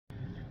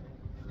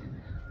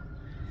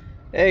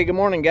Hey, good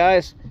morning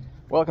guys.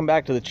 Welcome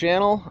back to the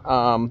channel.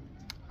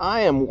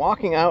 I am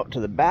walking out to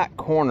the back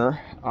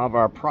corner of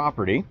our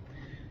property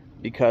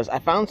because I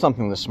found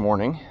something this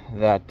morning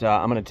that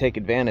I'm going to take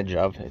advantage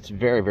of. It's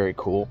very, very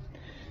cool.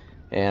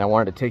 And I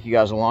wanted to take you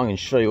guys along and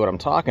show you what I'm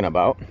talking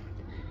about.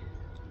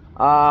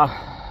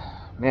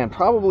 Man,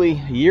 probably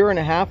a year and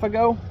a half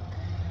ago,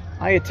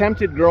 I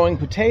attempted growing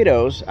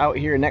potatoes out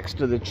here next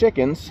to the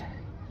chickens.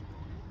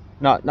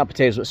 Not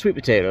potatoes, but sweet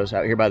potatoes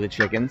out here by the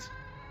chickens.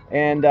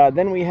 And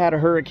then we had a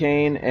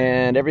hurricane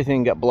and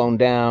everything got blown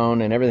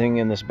down and everything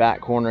in this back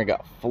corner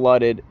got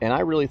flooded, and I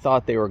really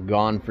thought they were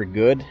gone for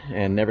good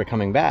and never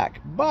coming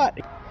back. But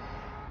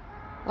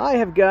I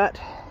have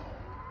got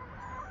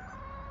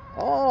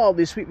all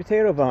these sweet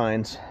potato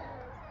vines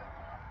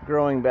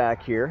growing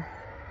back here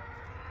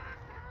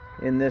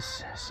in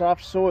this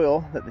soft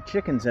soil that the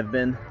chickens have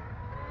been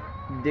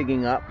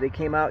digging up. They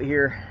came out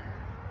here,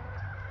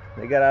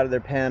 they got out of their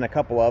pen, a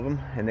couple of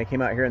them, and they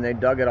came out here and they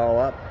dug it all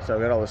up. So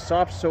I got all the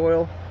soft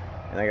soil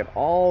and I got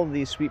all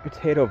these sweet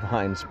potato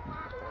vines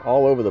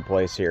all over the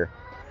place here.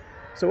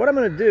 So what I'm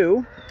going to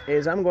do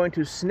is I'm going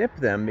to snip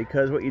them,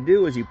 because what you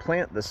do is you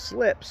plant the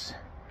slips,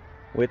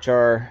 which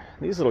are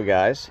these little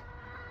guys,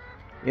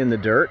 in the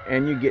dirt,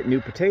 and you get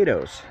new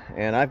potatoes.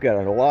 And I've got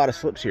a lot of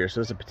slips here, so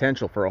there's a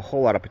potential for a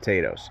whole lot of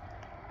potatoes.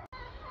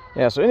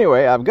 Yeah, so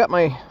anyway, I've got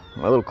my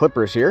little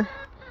clippers here,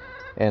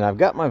 and I've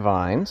got my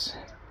vines.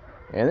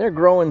 And they're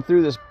growing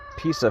through this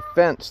piece of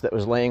fence that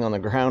was laying on the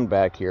ground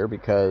back here,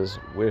 because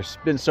we've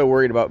been so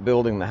worried about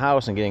building the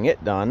house and getting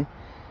it done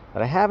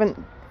that I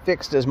haven't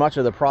fixed as much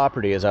of the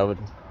property as I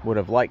would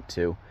have liked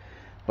to.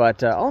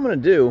 But all I'm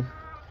going to do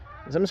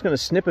is I'm just going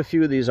to snip a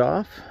few of these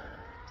off.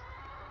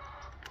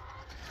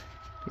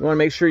 You want to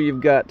make sure you've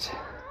got,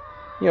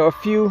 you know, a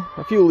few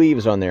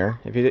leaves on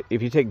there.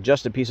 If you take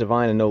just a piece of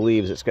vine and no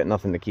leaves, it's got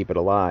nothing to keep it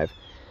alive.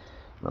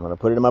 I'm going to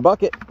put it in my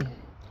bucket.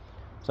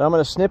 So I'm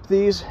going to snip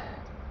these.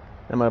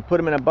 I'm going to put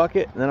them in a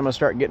bucket, and then I'm going to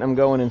start getting them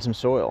going in some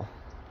soil.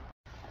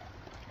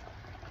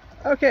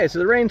 Okay, so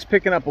the rain's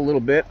picking up a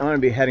little bit. I'm going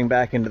to be heading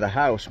back into the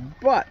house,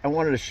 but I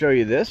wanted to show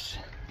you this.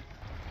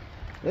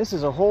 This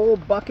is a whole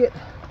bucket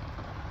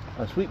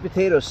of sweet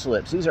potato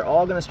slips. These are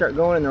all going to start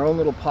going in their own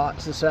little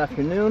pots this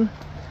afternoon.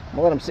 I'm going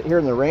to let them sit here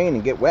in the rain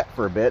and get wet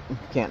for a bit.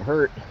 Can't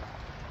hurt.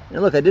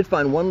 And look, I did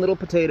find one little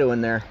potato in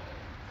there.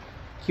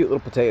 Cute little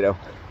potato.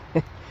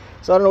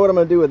 So I don't know what I'm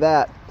going to do with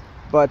that,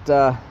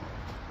 but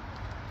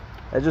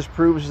that just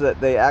proves that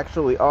they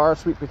actually are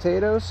sweet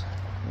potatoes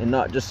and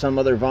not just some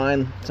other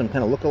vine, some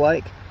kind of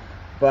look-alike.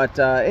 But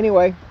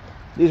anyway,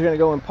 these are going to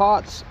go in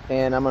pots,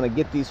 and I'm going to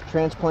get these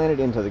transplanted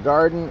into the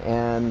garden,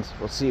 and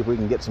we'll see if we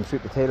can get some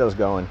sweet potatoes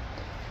going.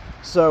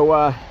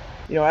 So,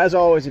 you know, as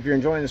always, if you're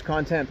enjoying this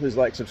content, please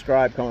like,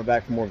 subscribe, comment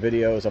back for more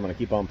videos. I'm going to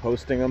keep on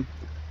posting them.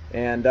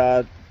 And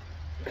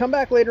come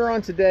back later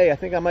on today. I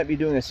think I might be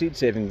doing a seed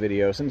saving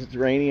video. Since it's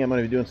rainy, I'm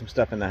going to be doing some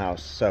stuff in the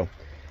house. So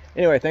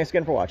anyway, thanks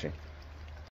again for watching.